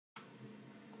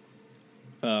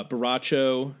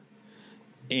Borracho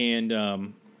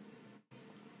and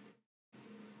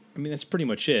that's pretty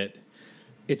much it.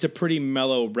 It's a pretty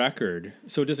mellow record,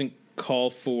 so it doesn't call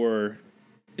for.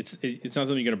 It's not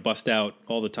something you're going to bust out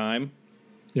all the time.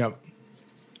 Yep.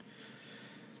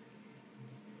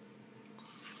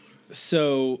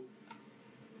 So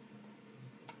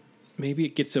maybe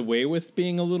it gets away with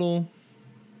being a little,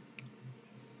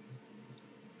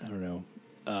 I don't know,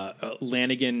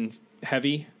 Lanegan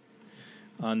heavy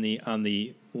on the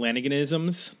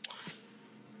Laneganisms.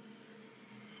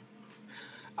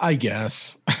 I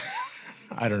guess.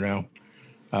 I don't know.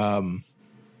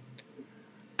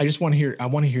 I just want to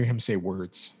hear him say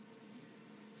words.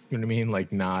 You know what I mean?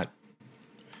 Like, not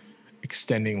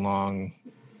extending long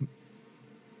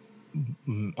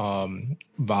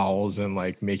vowels and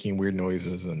like making weird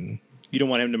noises. And you don't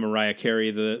want him to Mariah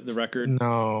Carey the record?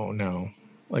 No.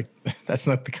 Like, that's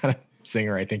not the kind of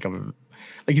singer I think of.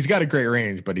 Like, he's got a great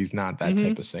range, but he's not that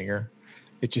type of singer.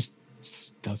 It just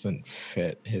doesn't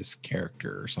fit his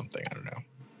character or something. I don't know.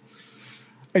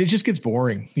 And it just gets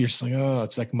boring. You're just like, oh,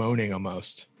 it's like moaning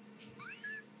almost.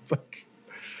 It's like,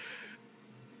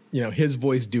 his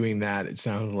voice doing that. It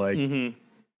sounds like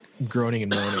groaning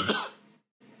and moaning.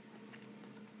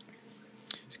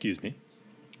 Excuse me.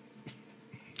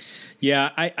 Yeah,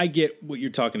 I get what you're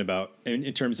talking about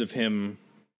in terms of him.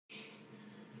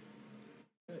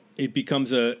 It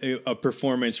becomes a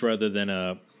performance rather than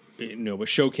a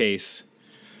showcase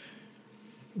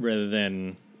rather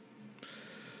than.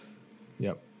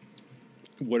 Yep.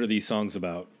 What are these songs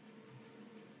about?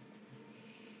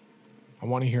 I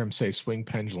want to hear him say swing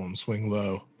pendulum, swing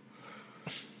low.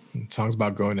 And songs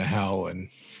about going to hell and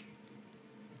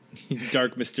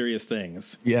dark, mysterious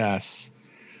things. Yes.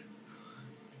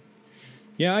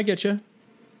 Yeah, I get you.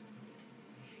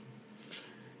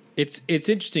 It's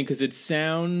interesting because it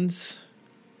sounds.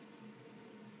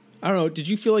 I don't know. Did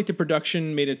you feel like the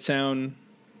production made it sound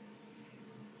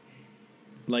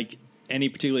like any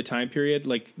particular time period?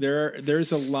 Like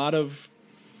there's a lot of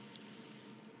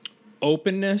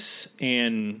openness,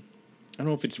 and I don't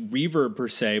know if it's reverb per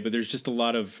se, but there's just a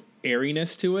lot of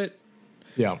airiness to it.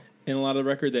 Yeah. In a lot of the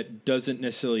record that doesn't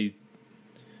necessarily,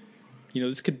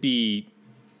 this could be.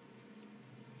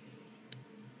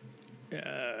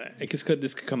 I guess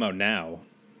this could come out now.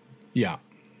 Yeah.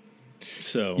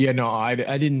 So. Yeah, no, I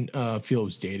didn't feel it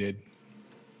was dated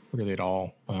really at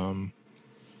all.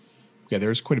 Yeah,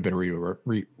 there's quite a bit of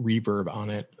reverb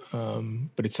on it,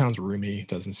 but it sounds roomy. It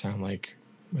doesn't sound like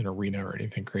an arena or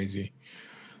anything crazy.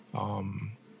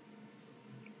 I'm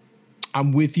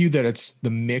with you that it's the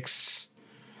mixing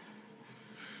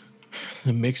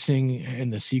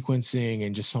and the sequencing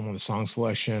and just some of the song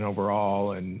selection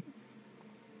overall, and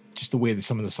just the way that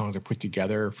some of the songs are put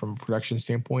together from a production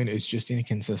standpoint is just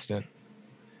inconsistent.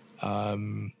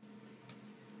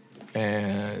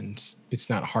 And it's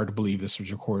not hard to believe this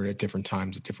was recorded at different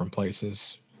times at different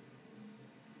places.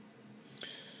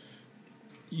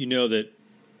 You know that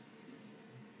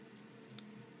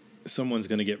someone's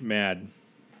going to get mad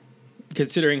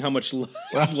considering how much love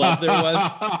there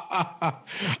was.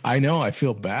 I know. I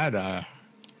feel bad.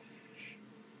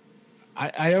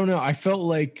 I don't know. I felt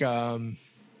like I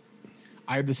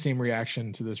have the same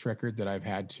reaction to this record that I've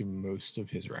had to most of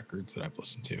his records that I've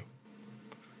listened to.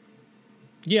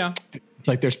 Yeah. It's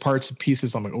like there's parts and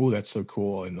pieces I'm like, oh, that's so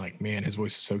cool. And like, man, his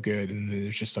voice is so good. And then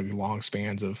there's just like long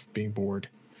spans of being bored.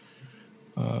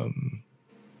 And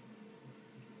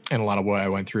a lot of what I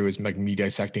went through is like me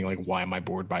dissecting, like, why am I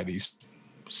bored by these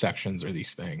sections or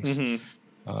these things? And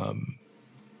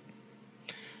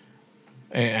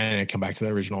I come back to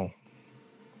the original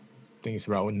things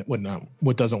about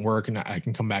what doesn't work. And I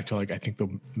can come back to like, I think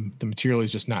the material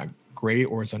is just not great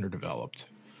or it's underdeveloped.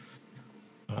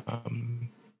 And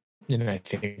I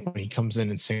think when he comes in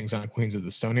and sings on Queens of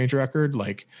the Stone Age record,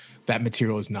 like that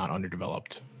material is not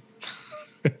underdeveloped.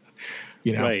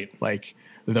 Right. Like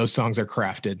those songs are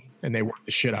crafted and they work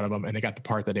the shit out of them and they got the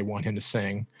part that they want him to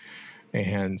sing.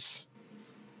 And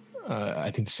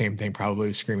I think the same thing probably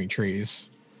with Screaming Trees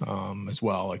as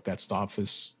well. Like that stuff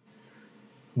is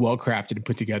well crafted and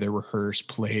put together, rehearsed,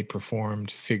 played,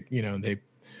 performed. They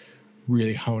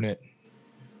really hone it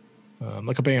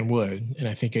like a band would. And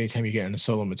I think anytime you get into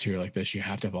solo material like this, you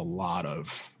have to have a lot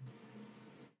of,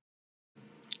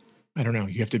 I don't know,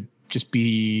 you have to just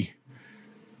be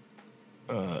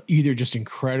either just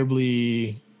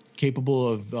incredibly capable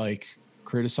of like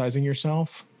criticizing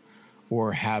yourself,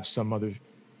 or have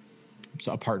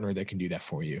a partner that can do that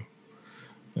for you.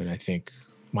 And I think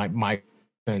my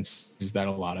sense is that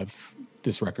a lot of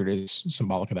this record is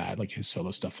symbolic of that. Like his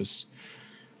solo stuff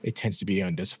it tends to be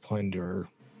undisciplined or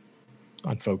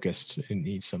unfocused and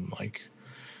needs some like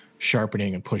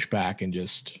sharpening and pushback, and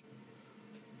just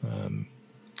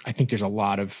I think there's a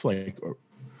lot of like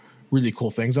really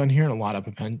cool things on here and a lot of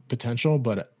potential,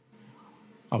 but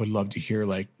I would love to hear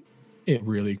like it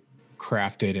really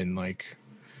crafted and like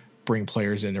bring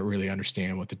players in that really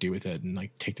understand what to do with it and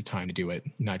like take the time to do it,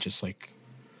 not just like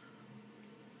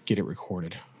get it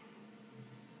recorded.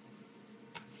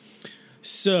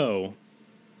 So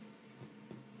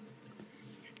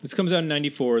this comes out in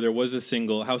 94. There was a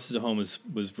single. House is a Home was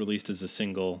released as a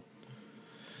single,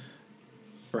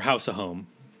 or House of Home.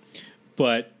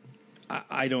 But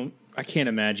I can't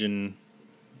imagine,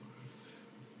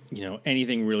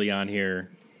 anything really on here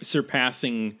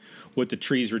surpassing what the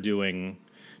Trees were doing in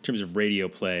terms of radio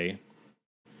play. I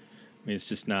mean, it's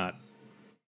just not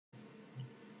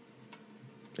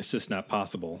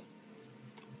possible.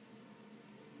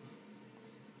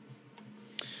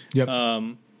 Yep.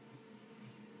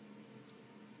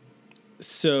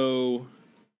 So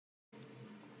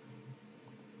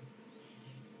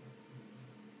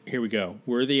here we go.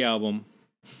 Worthy album,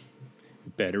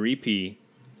 better EP,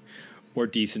 or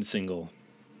decent single?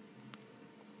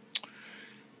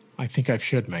 I think I've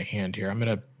showed my hand here. I'm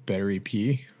going to better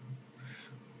EP.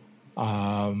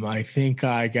 I think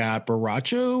I got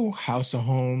Borracho, House of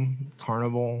Home,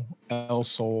 Carnival, El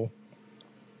Sol.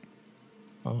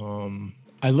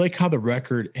 I like how the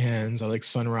record ends. I like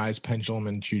Sunrise, Pendulum,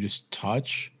 and Judas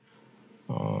Touch.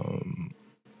 I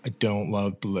don't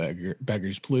love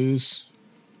Beggar's Blues.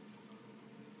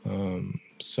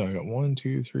 So I got 1,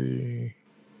 2, 3,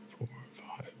 4,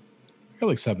 5. I got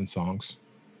like 7 songs.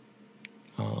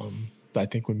 That I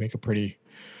think would make a pretty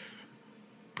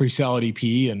solid EP,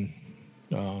 and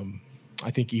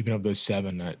I think even of those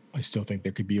 7, I still think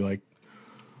there could be like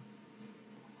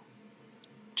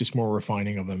just more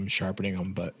refining of them, sharpening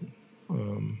them, but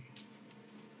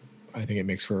I think it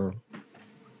makes for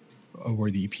a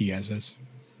worthy EP as is.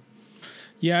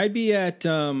 Yeah, I'd be at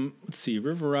let's see,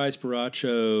 River Rise,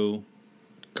 Borracho,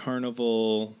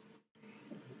 Carnival,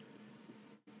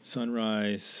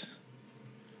 Sunrise,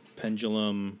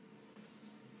 Pendulum,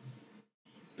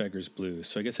 Beggar's Blues.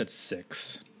 So I guess that's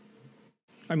 6.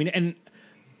 I mean, and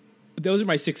those are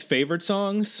my 6 favorite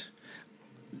songs.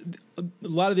 A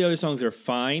lot of the other songs are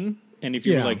fine, and if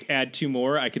you were like add 2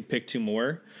 more, I could pick 2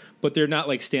 more, but they're not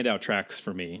like standout tracks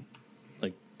for me.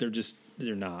 Like they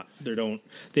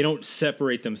don't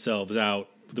separate themselves out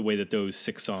the way that those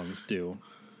 6 songs do.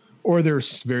 Or they're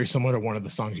very similar to one of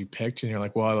the songs you picked, and you're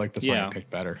like, well, I like the song I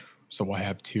picked better, so why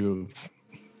have 2 of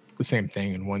the same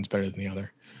thing and one's better than the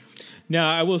other?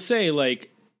 Now, I will say,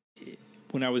 like,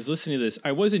 when I was listening to this,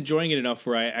 I was enjoying it enough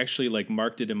where I actually like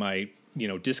marked it in my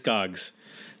Discogs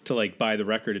to like buy the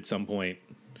record at some point,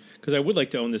 because I would like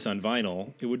to own this on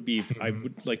vinyl. It would be I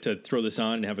would like to throw this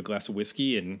on and have a glass of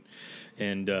whiskey and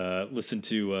listen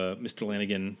to Mr.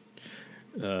 Lanigan,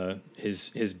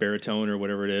 his baritone or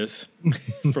whatever it is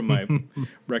from my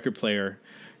record player.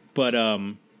 But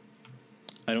I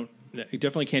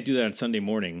definitely can't do that on Sunday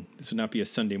morning. This would not be a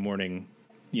Sunday morning,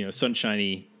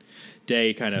 sunshiny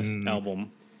day kind of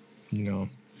album. No,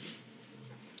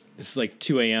 this is like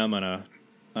 2 a.m. on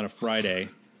a Friday.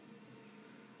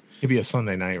 It'd be a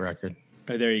Sunday night record.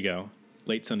 Oh, there you go.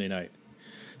 Late Sunday night.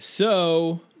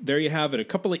 So there you have it. A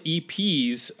couple of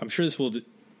EPs. I'm sure this will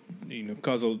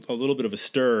cause a little bit of a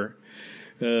stir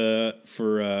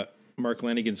for Mark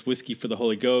Lanigan's Whiskey for the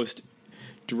Holy Ghost.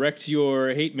 Direct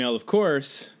your hate mail, of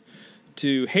course,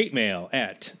 to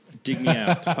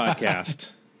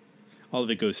hatemail@digmeout.podcast. All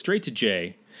of it goes straight to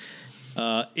Jay.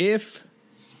 If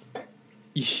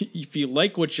you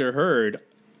like what you heard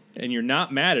and you're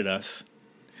not mad at us,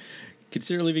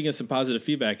 consider leaving us some positive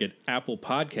feedback at Apple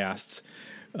Podcasts.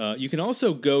 You can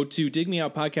also go to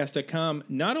digmeoutpodcast.com,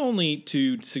 not only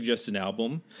to suggest an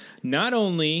album, not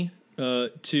only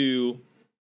to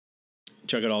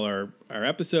check out all our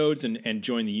episodes and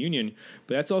join the union,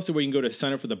 but that's also where you can go to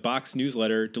sign up for the Box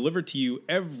newsletter, delivered to you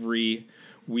every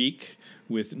week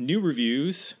with new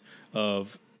reviews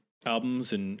of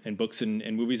albums and books and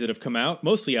movies that have come out.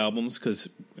 Mostly albums, because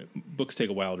books take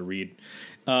a while to read.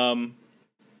 And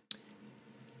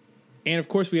of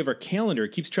course, we have our calendar.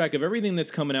 It keeps track of everything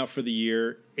that's coming out for the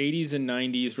year, 80s and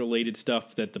 90s related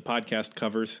stuff that the podcast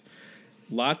covers.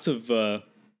 Lots of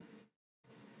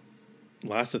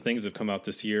things have come out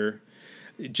this year.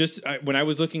 When I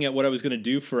was looking at what I was going to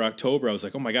do for October, I was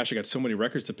like, oh my gosh, I got so many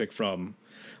records to pick from.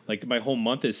 Like, my whole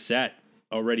month is set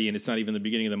already, and it's not even the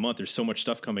beginning of the month. There's so much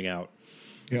stuff coming out.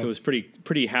 Yeah. So I was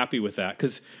pretty happy with that,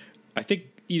 because I think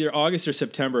either August or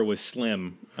September was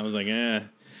slim. I was like,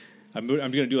 I'm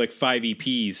going to do like 5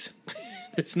 EPs.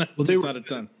 It's not not a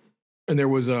ton. And there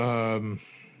was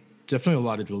definitely a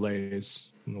lot of delays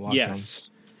when the lockdowns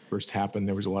first happened.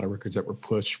 There was a lot of records that were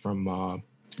pushed from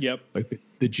like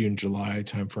the June, July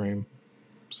timeframe.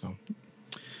 So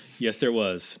yes, there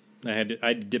was. I had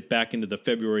to dip back into the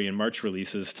February and March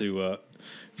releases to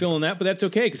fill in that, but that's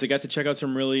okay, because I got to check out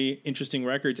some really interesting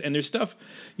records. And there's stuff,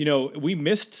 we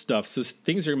missed stuff, so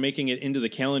things are making it into the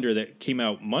calendar that came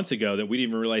out months ago that we didn't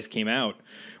even realize came out,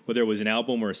 whether it was an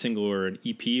album or a single or an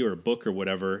EP or a book or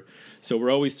whatever. So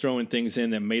we're always throwing things in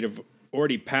that may have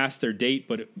already passed their date,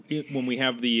 but when we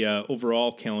have the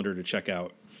overall calendar to check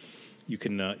out, you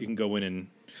can go in and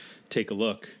take a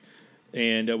look.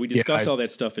 And we discuss all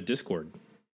that stuff at Discord.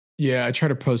 Yeah, I try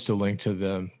to post a link to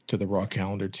the raw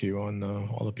calendar too on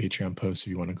all the Patreon posts if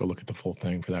you want to go look at the full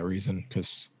thing for that reason.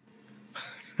 Because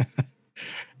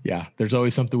there's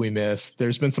always something we miss.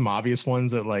 There's been some obvious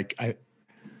ones that, like, I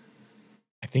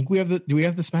think do we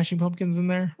have the Smashing Pumpkins in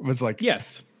there? It was like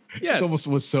yes, it almost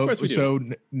was so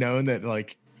known that,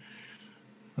 like,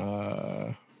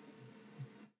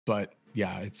 but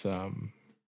yeah, it's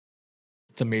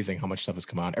amazing how much stuff has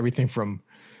come out. Everything from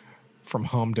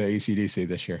Hum to AC/DC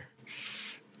this year.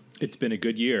 It's been a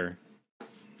good year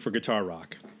for guitar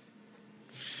rock.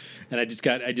 And I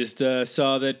just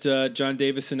saw that John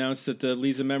Davis announced that the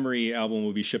Lisa Memory album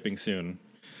will be shipping soon.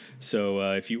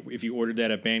 So if you ordered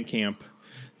that at Bandcamp,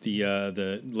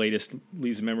 the latest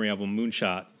Lisa Memory album,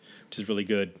 Moonshot, which is really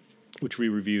good, which we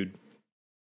reviewed,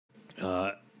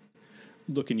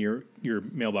 look in your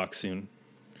mailbox soon.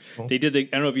 Cool. They did I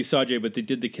don't know if you saw, Jay, but they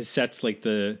did the cassettes, like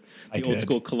the old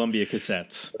school Columbia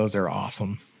cassettes. Those are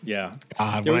awesome. Yeah.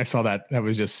 When I saw that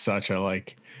was just such a,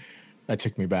 that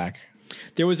took me back.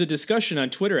 There was a discussion on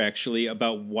Twitter, actually,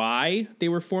 about why they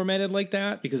were formatted like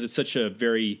that, because it's such a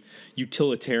very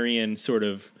utilitarian sort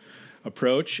of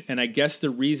approach. And I guess the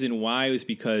reason why was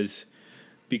because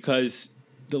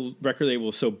the record label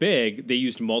was so big, they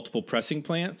used multiple pressing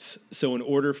plants. So in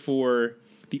order for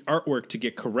the artwork to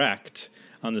get correct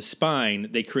on the spine,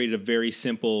 they created a very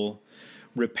simple,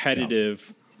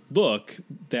 repetitive look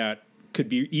that could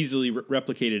be easily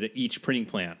replicated at each printing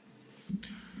plant.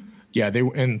 Yeah,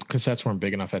 and cassettes weren't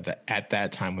big enough at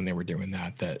that time when they were doing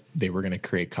that they were going to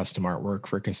create custom artwork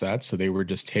for cassettes. So they were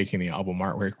just taking the album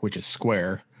artwork, which is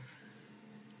square,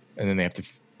 and then they have to,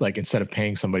 like, instead of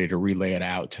paying somebody to relay it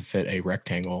out to fit a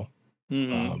rectangle,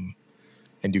 and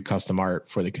do custom art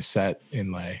for the cassette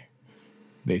inlay,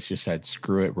 they just said,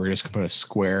 screw it, we're just going to put a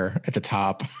square at the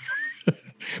top,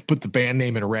 put the band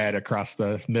name in red across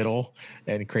the middle,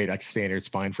 and create a standard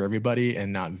spine for everybody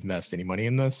and not invest any money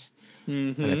in this.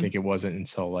 Mm-hmm. And I think it wasn't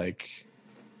until, like,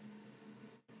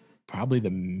 probably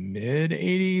the mid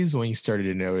 80s when you started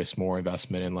to notice more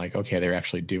investment in, like, okay, they're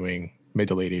actually doing, mid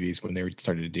to late 80s when they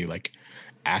started to do, like,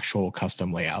 actual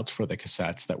custom layouts for the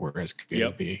cassettes that were as good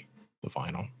as the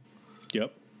vinyl.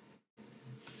 Yep.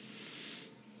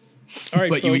 All right,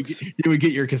 but folks. You would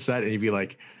get your cassette and you'd be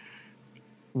like,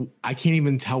 I can't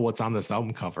even tell what's on this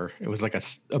album cover. It was like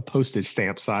a postage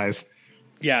stamp size.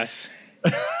 Yes.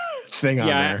 Thing on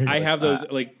there. I have those,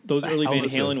 like, those early Van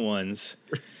Halen ones.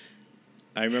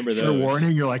 I remember those. For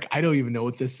warning, you're like, I don't even know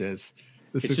what this is.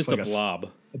 It's just like a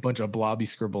blob. A bunch of blobby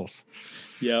scribbles.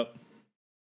 Yep.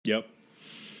 All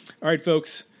right,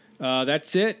 folks.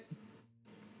 That's it.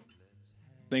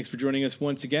 Thanks for joining us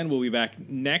once again. We'll be back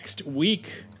next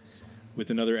week with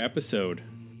another episode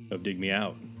of Dig Me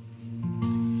Out.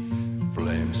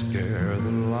 Flames scare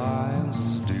the light.